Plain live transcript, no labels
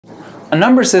A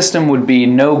number system would be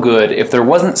no good if there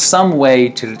wasn't some way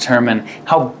to determine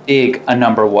how big a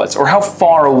number was or how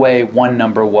far away one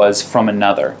number was from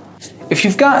another. If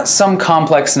you've got some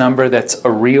complex number that's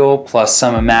a real plus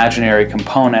some imaginary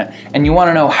component and you want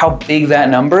to know how big that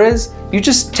number is, you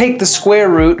just take the square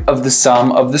root of the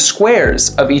sum of the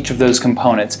squares of each of those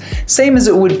components, same as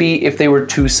it would be if they were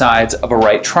two sides of a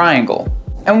right triangle.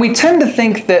 And we tend to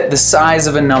think that the size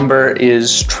of a number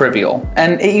is trivial,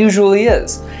 and it usually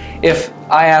is. If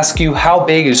I ask you how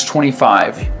big is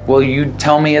 25, well, you'd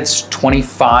tell me it's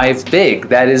 25 big.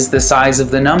 That is the size of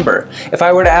the number. If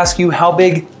I were to ask you how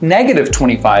big negative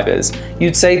 25 is,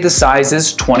 you'd say the size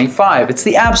is 25. It's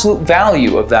the absolute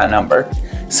value of that number.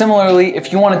 Similarly,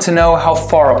 if you wanted to know how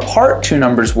far apart two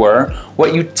numbers were,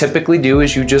 what you typically do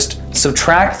is you just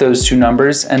subtract those two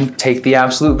numbers and take the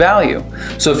absolute value.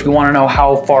 So if you want to know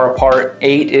how far apart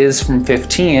 8 is from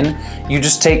 15, you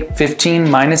just take 15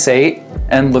 minus 8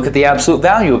 and look at the absolute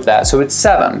value of that, so it's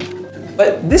 7.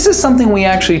 But this is something we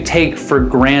actually take for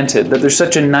granted, that there's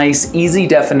such a nice, easy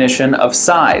definition of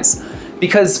size.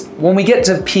 Because when we get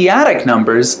to p-adic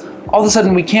numbers, all of a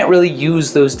sudden we can't really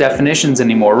use those definitions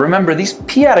anymore. Remember, these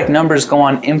p-adic numbers go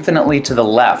on infinitely to the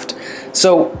left.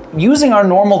 So using our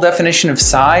normal definition of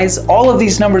size, all of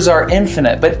these numbers are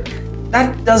infinite, but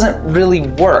that doesn't really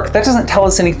work. That doesn't tell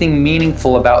us anything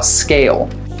meaningful about scale.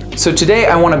 So today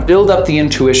I want to build up the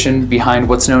intuition behind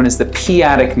what's known as the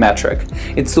p-adic metric.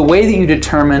 It's the way that you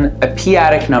determine a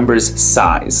p-adic number's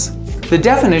size. The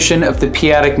definition of the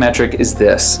p-adic metric is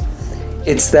this.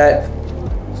 It's that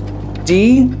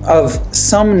d of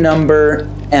some number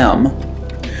m,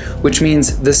 which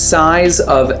means the size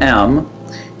of m,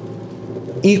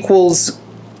 equals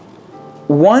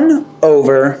 1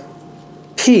 over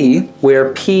p,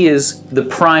 where p is the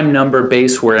prime number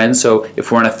base we're in. So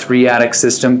if we're in a 3-adic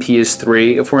system, p is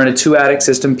 3. If we're in a 2-adic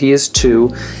system, p is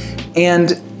 2.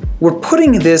 And we're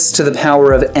putting this to the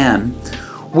power of n,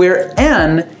 where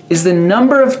n is the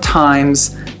number of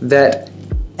times that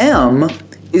m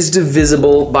is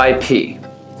divisible by p.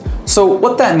 So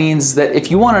what that means is that if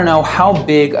you want to know how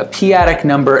big a p-adic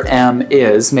number m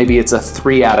is, maybe it's a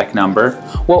 3-adic number,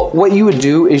 well, what you would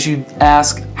do is you'd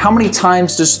ask, how many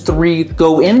times does 3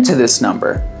 go into this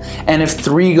number? And if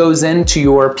 3 goes into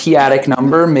your p-adic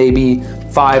number, maybe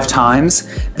 5 times,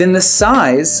 then the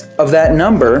size of that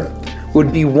number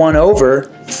would be 1 over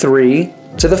 3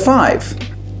 to the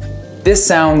 5. This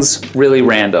sounds really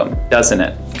random, doesn't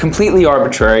it? Completely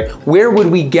arbitrary. Where would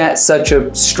we get such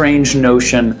a strange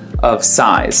notion of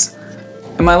size?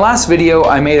 In my last video,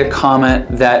 I made a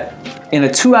comment that in a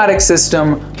 2-adic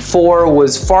system, 4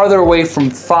 was farther away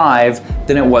from 5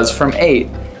 than it was from 8.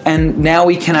 And now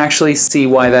we can actually see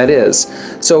why that is.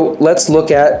 So let's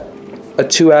look at a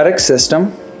 2-adic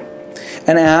system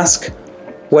and ask,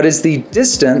 what is the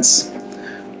distance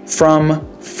from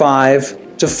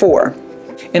 5 to 4?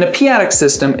 In a p-adic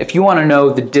system, if you want to know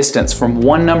the distance from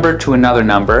one number to another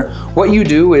number, what you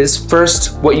do is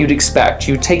first what you'd expect.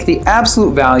 You take the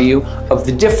absolute value of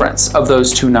the difference of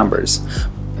those two numbers.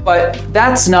 But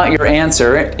that's not your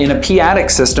answer. In a p-adic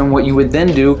system, what you would then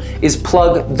do is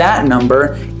plug that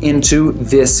number into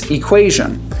this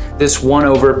equation, this 1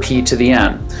 over p to the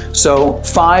n. So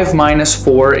 5 minus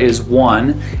 4 is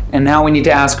 1, and now we need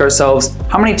to ask ourselves,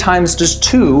 how many times does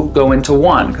 2 go into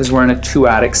 1? Because we're in a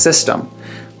 2-adic system.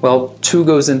 Well, 2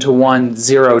 goes into 1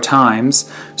 0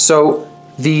 times, so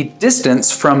the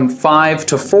distance from 5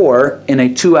 to 4 in a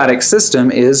 2-adic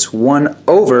system is 1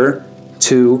 over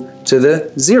 2 to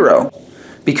the 0,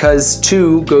 because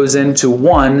 2 goes into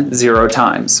 1 0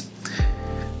 times.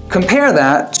 Compare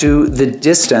that to the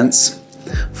distance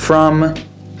from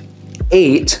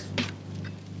 8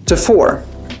 to 4.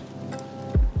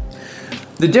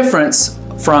 The difference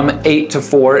from 8 to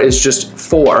 4 is just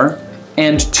 4,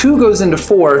 and 2 goes into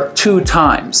 4 2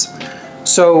 times.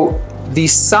 So the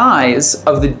size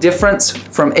of the difference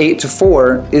from 8 to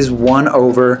 4 is 1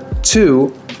 over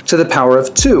 2 to the power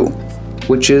of 2,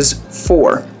 which is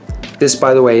 4. This,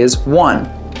 by the way, is 1.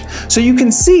 So you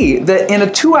can see that in a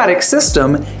 2-adic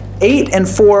system, 8 and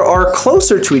 4 are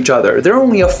closer to each other. They're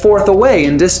only a fourth away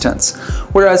in distance,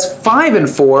 whereas 5 and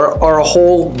 4 are a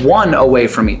whole 1 away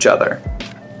from each other.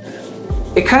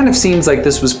 It kind of seems like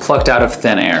this was plucked out of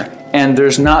thin air, and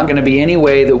there's not going to be any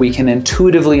way that we can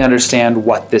intuitively understand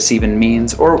what this even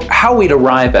means or how we'd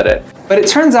arrive at it. But it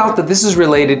turns out that this is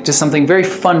related to something very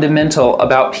fundamental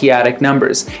about p-adic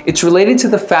numbers. It's related to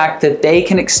the fact that they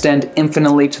can extend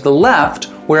infinitely to the left,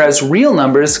 whereas real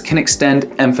numbers can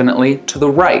extend infinitely to the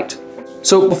right.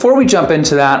 So before we jump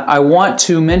into that, I want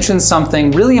to mention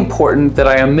something really important that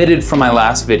I omitted from my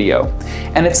last video.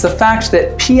 And it's the fact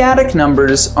that p-adic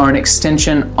numbers are an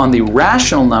extension on the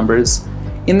rational numbers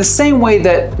in the same way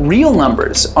that real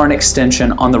numbers are an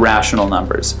extension on the rational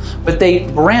numbers, but they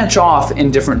branch off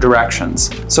in different directions.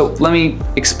 So let me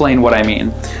explain what I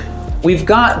mean. We've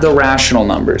got the rational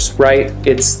numbers, right?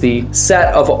 It's the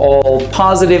set of all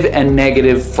positive and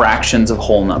negative fractions of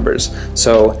whole numbers.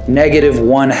 So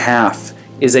 -1/2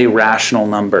 is a rational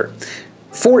number.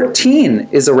 14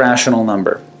 is a rational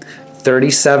number.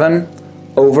 37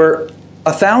 over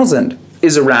 1,000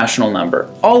 is a rational number.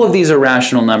 All of these are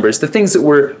rational numbers, the things that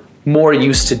we're more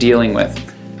used to dealing with.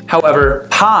 However,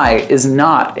 pi is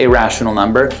not a rational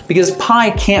number because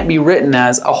pi can't be written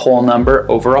as a whole number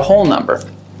over a whole number.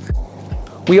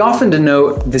 We often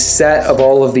denote the set of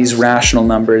all of these rational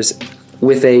numbers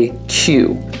with a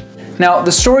q. Now,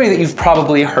 the story that you've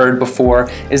probably heard before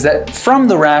is that from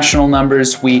the rational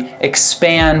numbers, we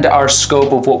expand our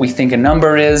scope of what we think a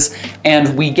number is,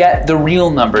 and we get the real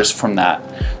numbers from that.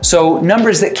 So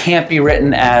numbers that can't be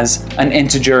written as an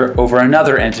integer over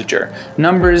another integer.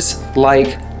 Numbers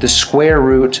like the square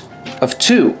root of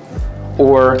 2,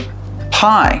 or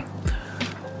pi,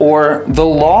 or the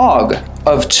log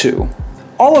of 2.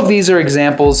 All of these are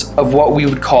examples of what we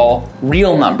would call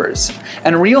real numbers.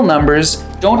 And real numbers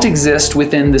don't exist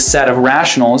within the set of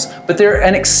rationals, but they're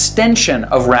an extension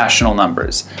of rational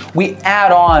numbers. We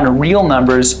add on real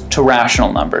numbers to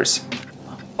rational numbers.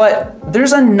 But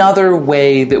there's another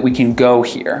way that we can go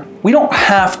here. We don't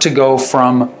have to go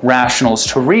from rationals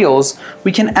to reals.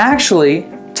 We can actually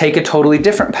take a totally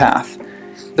different path,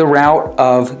 the route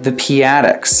of the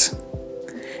p-adics.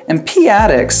 And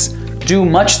p-adics do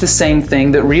much the same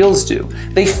thing that reals do.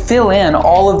 They fill in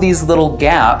all of these little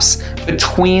gaps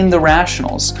between the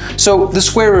rationals. So the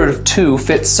square root of 2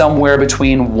 fits somewhere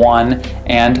between 1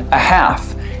 and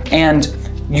 1/2. And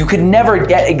you could never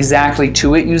get exactly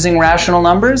to it using rational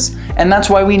numbers, and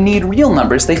that's why we need real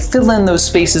numbers. They fill in those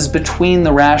spaces between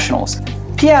the rationals.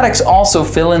 P-adics also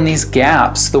fill in these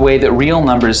gaps the way that real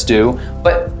numbers do,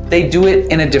 but they do it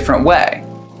in a different way.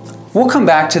 We'll come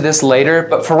back to this later,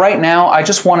 but for right now, I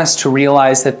just want us to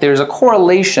realize that there's a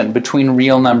correlation between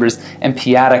real numbers and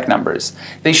p-adic numbers.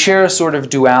 They share a sort of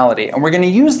duality, and we're going to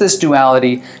use this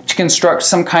duality to construct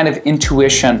some kind of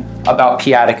intuition about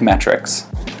p-adic metrics.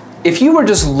 If you were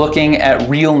just looking at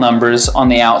real numbers on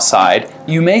the outside,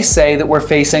 you may say that we're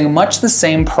facing much the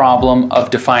same problem of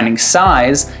defining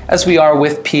size as we are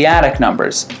with p-adic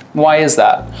numbers. Why is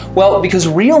that? Well, because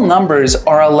real numbers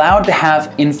are allowed to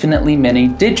have infinitely many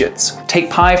digits.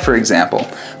 Take pi, for example.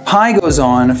 Pi goes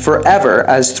on forever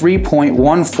as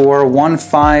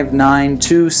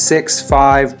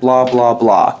 3.141592665 blah blah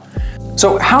blah.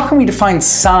 So how can we define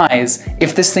size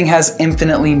if this thing has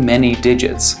infinitely many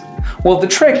digits? Well, the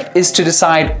trick is to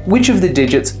decide which of the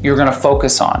digits you're going to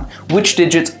focus on. Which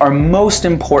digits are most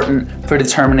important for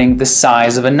determining the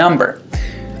size of a number.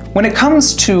 When it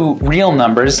comes to real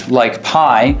numbers, like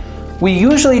pi, we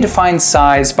usually define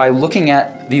size by looking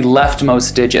at the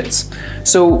leftmost digits.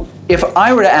 So if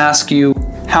I were to ask you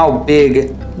how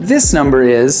big this number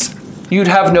is, you'd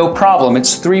have no problem.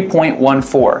 It's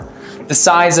 3.14. The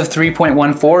size of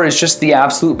 3.14 is just the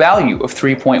absolute value of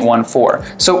 3.14.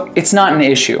 So it's not an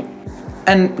issue.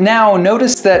 And now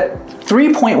notice that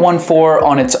 3.14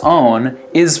 on its own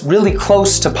is really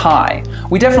close to pi.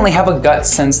 We definitely have a gut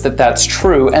sense that that's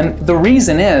true, and the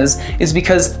reason is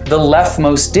because the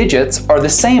leftmost digits are the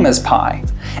same as pi.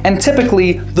 And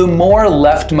typically, the more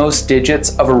leftmost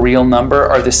digits of a real number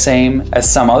are the same as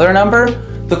some other number,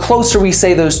 the closer we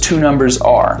say those two numbers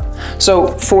are.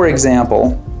 So, for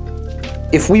example,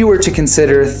 if we were to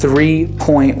consider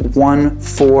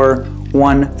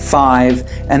 3.1415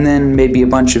 and then maybe a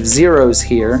bunch of zeros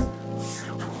here,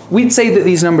 we'd say that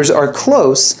these numbers are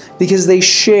close because they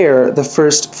share the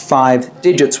first 5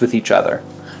 digits with each other.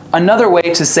 Another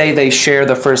way to say they share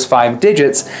the first 5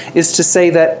 digits is to say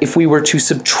that if we were to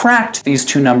subtract these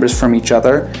two numbers from each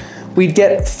other, we'd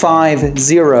get 5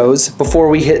 zeros before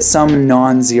we hit some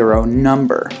non-zero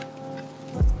number.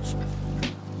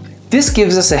 This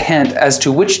gives us a hint as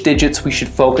to which digits we should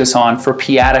focus on for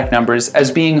p-adic numbers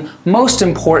as being most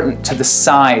important to the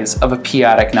size of a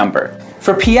p-adic number.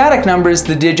 For p-adic numbers,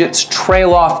 the digits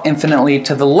trail off infinitely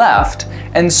to the left,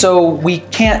 and so we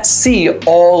can't see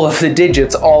all of the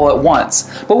digits all at once,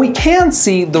 but we can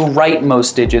see the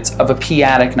rightmost digits of a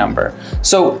p-adic number.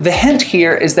 So the hint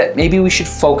here is that maybe we should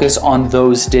focus on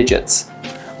those digits.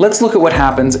 Let's look at what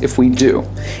happens if we do.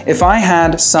 If I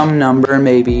had some number,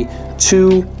 maybe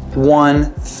 2,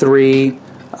 1, 3,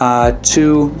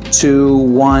 2, 2,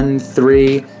 1,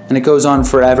 3, and it goes on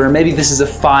forever. Maybe this is a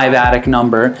 5-adic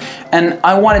number, and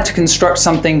I wanted to construct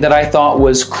something that I thought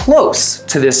was close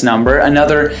to this number,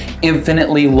 another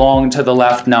infinitely long to the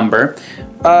left number.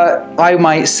 I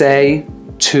might say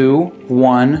 2,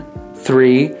 1,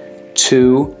 3,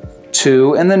 2,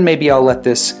 2, and then maybe I'll let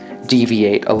this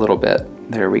deviate a little bit.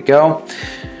 There we go.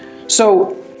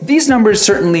 So these numbers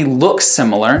certainly look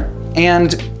similar,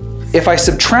 and if I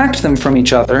subtract them from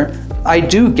each other, I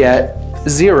do get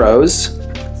zeros,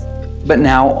 but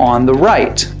now on the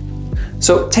right.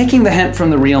 So taking the hint from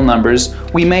the real numbers,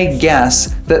 we may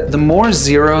guess that the more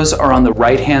zeros are on the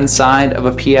right-hand side of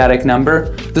a p-adic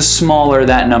number, the smaller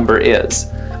that number is.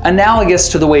 Analogous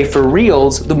to the way for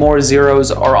reals, the more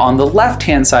zeros are on the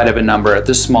left-hand side of a number,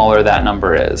 the smaller that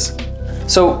number is.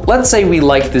 So let's say we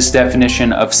like this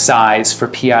definition of size for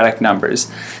p-adic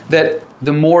numbers, that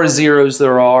the more zeros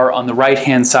there are on the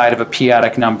right-hand side of a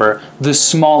p-adic number, the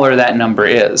smaller that number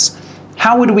is.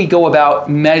 How would we go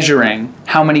about measuring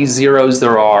how many zeros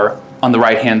there are on the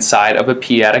right-hand side of a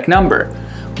p-adic number?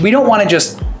 We don't want to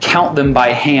just count them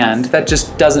by hand. That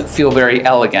just doesn't feel very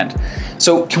elegant.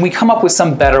 So can we come up with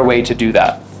some better way to do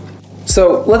that?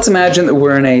 So let's imagine that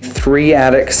we're in a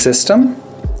 3-adic system,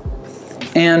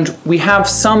 and we have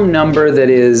some number that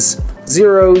is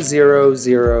 0, 0,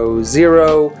 0,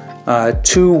 0,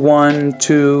 2, 1,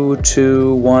 2,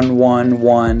 2, 1, 1,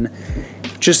 1,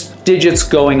 just digits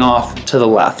going off to the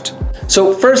left.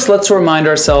 So first, let's remind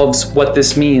ourselves what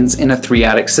this means in a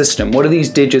 3-adic system. What do these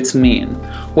digits mean?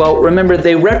 Well, remember,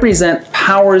 they represent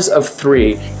powers of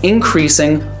 3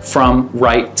 increasing from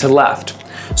right to left.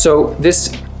 So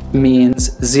this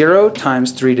means 0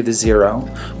 times 3 to the 0,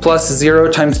 plus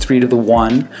 0 times 3 to the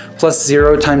 1, plus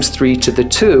 0 times 3 to the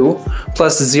 2,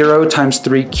 plus 0 times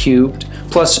 3 cubed,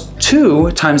 plus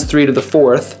 2 times 3 to the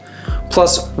 4th,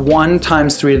 plus 1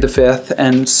 times 3 to the 5th,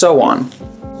 and so on.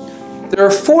 There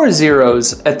are 4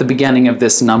 zeros at the beginning of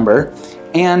this number,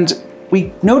 and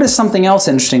we notice something else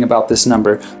interesting about this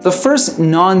number. The first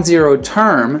non-zero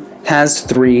term has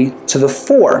 3 to the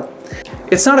 4.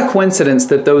 It's not a coincidence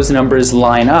that those numbers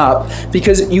line up,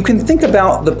 because you can think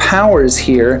about the powers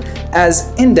here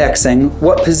as indexing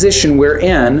what position we're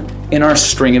in our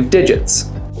string of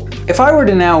digits. If I were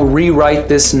to now rewrite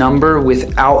this number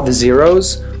without the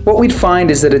zeros, what we'd find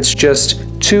is that it's just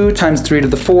 2 times 3 to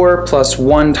the 4 plus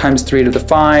 1 times 3 to the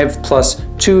 5 plus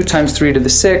 2 times 3 to the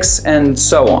 6, and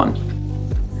so on.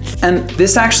 And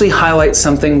this actually highlights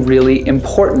something really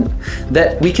important,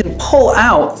 that we can pull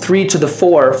out 3 to the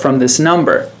 4 from this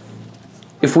number.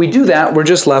 If we do that, we're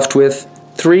just left with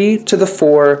 3 to the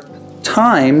 4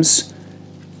 times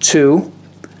 2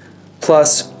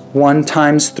 plus 1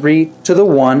 times 3 to the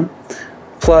 1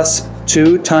 plus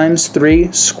 2 times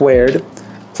 3 squared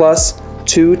plus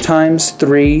 2 times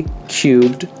 3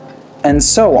 cubed, and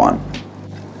so on.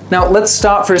 Now let's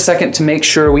stop for a second to make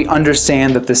sure we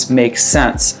understand that this makes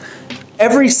sense.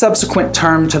 Every subsequent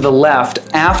term to the left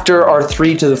after our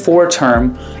 3 to the 4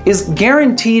 term is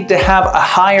guaranteed to have a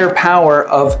higher power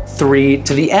of 3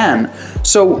 to the n.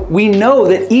 So we know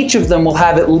that each of them will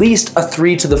have at least a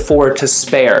 3 to the 4 to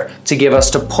spare to give us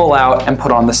to pull out and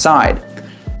put on the side.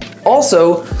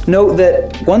 Also, note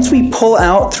that once we pull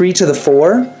out 3 to the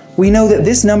 4, we know that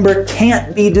this number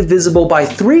can't be divisible by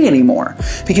 3 anymore,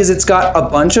 because it's got a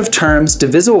bunch of terms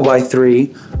divisible by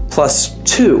 3 plus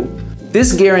 2.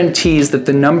 This guarantees that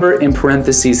the number in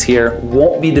parentheses here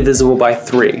won't be divisible by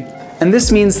 3. And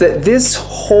this means that this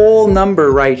whole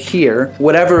number right here,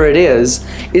 whatever it is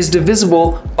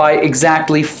divisible by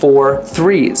exactly 4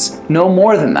 3's, no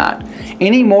more than that.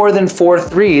 Any more than 4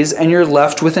 3's and you're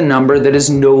left with a number that is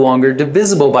no longer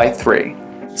divisible by 3.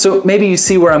 So maybe you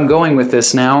see where I'm going with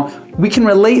this now. We can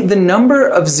relate the number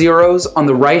of zeros on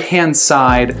the right-hand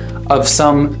side of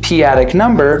some p-adic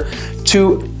number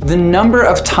to the number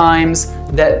of times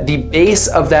that the base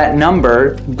of that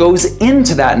number goes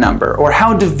into that number, or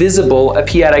how divisible a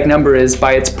p-adic number is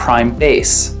by its prime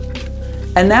base.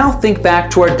 And now think back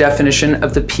to our definition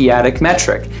of the p-adic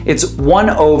metric. It's 1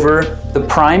 over the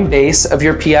prime base of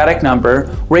your p-adic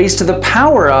number raised to the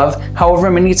power of however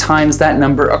many times that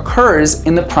number occurs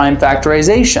in the prime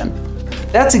factorization.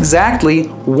 That's exactly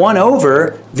 1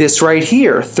 over this right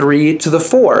here, 3 to the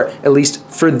 4, at least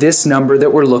for this number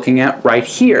that we're looking at right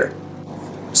here.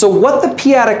 So what the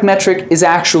p-adic metric is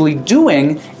actually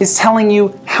doing is telling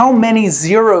you how many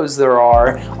zeros there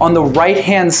are on the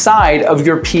right-hand side of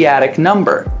your p-adic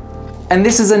number. And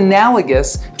this is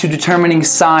analogous to determining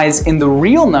size in the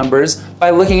real numbers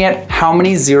by looking at how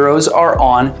many zeros are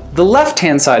on the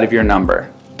left-hand side of your number.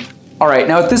 All right,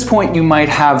 now at this point you might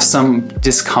have some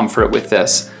discomfort with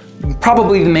this.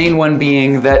 Probably the main one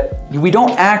being that we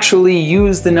don't actually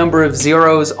use the number of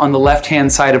zeros on the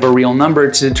left-hand side of a real number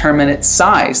to determine its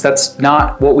size. That's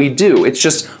not what we do. It's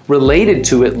just related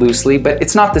to it loosely, but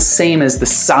it's not the same as the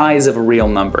size of a real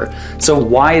number. So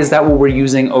why is that what we're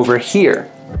using over here?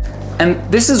 And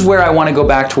this is where I want to go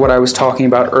back to what I was talking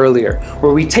about earlier,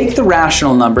 where we take the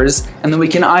rational numbers and then we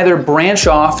can either branch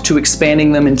off to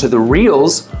expanding them into the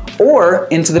reals or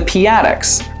into the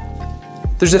p-adics.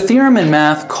 There's a theorem in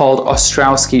math called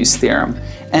Ostrowsky's theorem,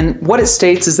 and what it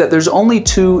states is that there's only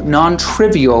two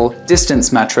non-trivial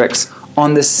distance metrics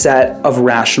on this set of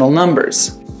rational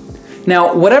numbers.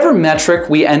 Now, whatever metric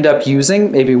we end up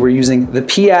using, maybe we're using the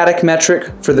p-adic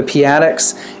metric for the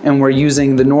p-adics, and we're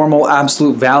using the normal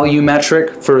absolute value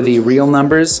metric for the real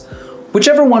numbers,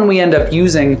 whichever one we end up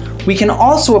using, we can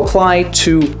also apply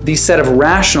to the set of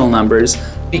rational numbers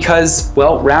because,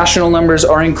 well, rational numbers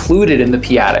are included in the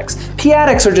p-adics.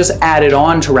 P-adics are just added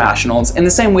on to rationals in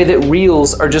the same way that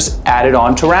reals are just added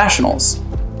on to rationals.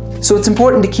 So it's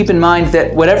important to keep in mind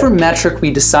that whatever metric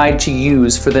we decide to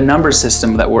use for the number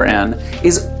system that we're in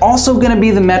is also going to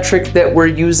be the metric that we're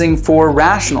using for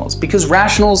rationals, because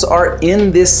rationals are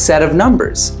in this set of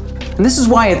numbers. And this is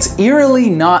why it's eerily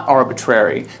not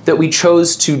arbitrary that we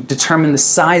chose to determine the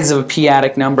size of a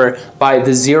p-adic number by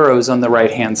the zeros on the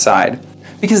right-hand side.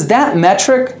 Because that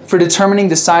metric for determining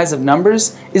the size of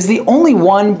numbers is the only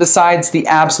one besides the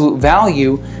absolute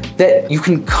value that you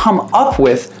can come up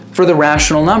with for the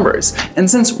rational numbers. And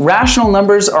since rational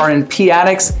numbers are in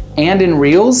p-adics and in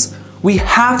reals, we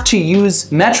have to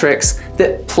use metrics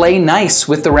that play nice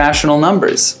with the rational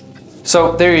numbers.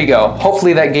 So there you go.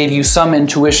 Hopefully that gave you some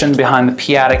intuition behind the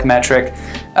p-adic metric.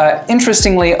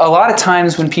 Interestingly, a lot of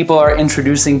times when people are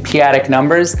introducing p-adic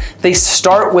numbers, they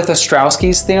start with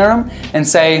Ostrowsky's theorem and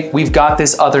say, we've got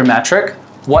this other metric.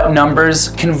 What numbers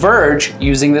converge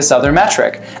using this other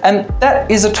metric? And that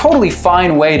is a totally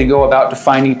fine way to go about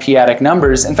defining p-adic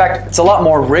numbers. In fact, it's a lot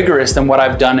more rigorous than what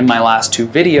I've done in my last two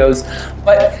videos,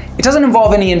 but it doesn't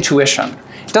involve any intuition.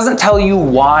 It doesn't tell you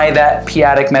why that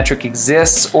p-adic metric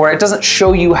exists, or it doesn't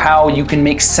show you how you can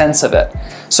make sense of it.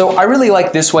 So I really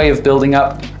like this way of building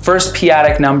up first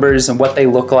p-adic numbers and what they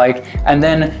look like, and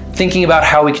then thinking about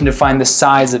how we can define the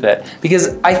size of it,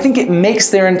 because I think it makes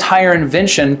their entire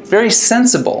invention very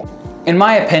sensible. In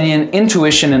my opinion,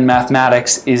 intuition in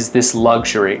mathematics is this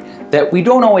luxury that we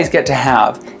don't always get to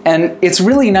have. And it's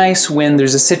really nice when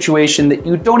there's a situation that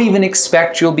you don't even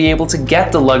expect you'll be able to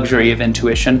get the luxury of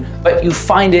intuition, but you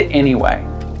find it anyway.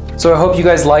 So I hope you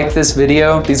guys liked this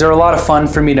video. These are a lot of fun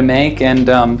for me to make, and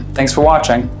thanks for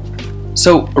watching.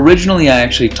 So originally I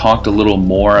actually talked a little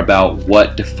more about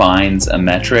what defines a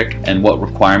metric and what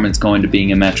requirements go into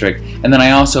being a metric, and then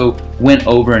I also went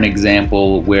over an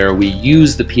example where we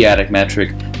use the p-adic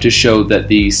metric to show that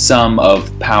the sum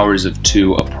of powers of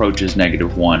 2 approaches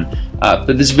 -1.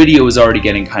 But this video is already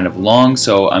getting kind of long,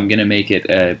 so I'm going to make it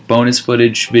a bonus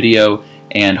footage video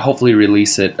and hopefully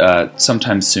release it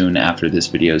sometime soon after this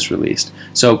video is released.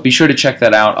 So be sure to check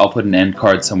that out. I'll put an end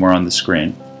card somewhere on the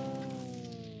screen.